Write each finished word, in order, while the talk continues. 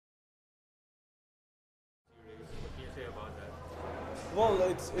Well,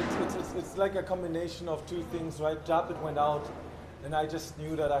 it's like a combination of two things, right? Japit went out, and I just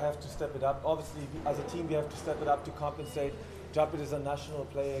knew that I have to step it up. Obviously, as a team, we have to step it up to compensate. Japit is a national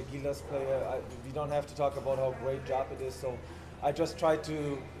player, Gila's player. We don't have to talk about how great Japit is. So I just try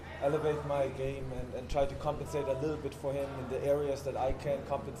to elevate my game and try to compensate a little bit for him in the areas that I can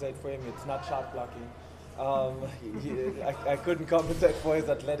compensate for him. It's not shot blocking. I couldn't compensate for his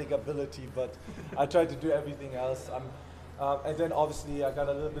athletic ability, but I tried to do everything else. And then obviously I got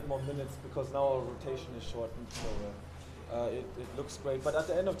a little bit more minutes because now our rotation is shortened, so it looks great. But at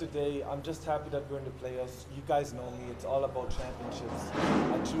the end of the day, I'm just happy that we're in the playoffs. You guys know me, it's all about championships.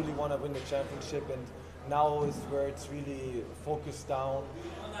 I truly want to win the championship, and now is where it's really focused down,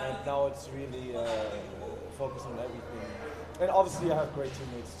 and now it's really focused on everything. And obviously I have great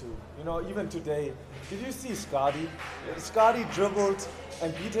teammates too. You know, even today, did you see Scotty? Scotty dribbled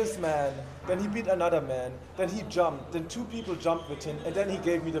and beat his man, then he beat another man, then he jumped, then two people jumped with him, and then he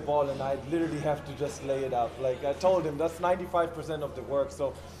gave me the ball and I literally have to just lay it up. Like I told him, that's 95% of the work.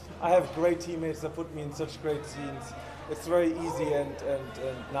 So I have great teammates that put me in such great scenes. It's very easy and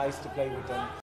nice to play with them.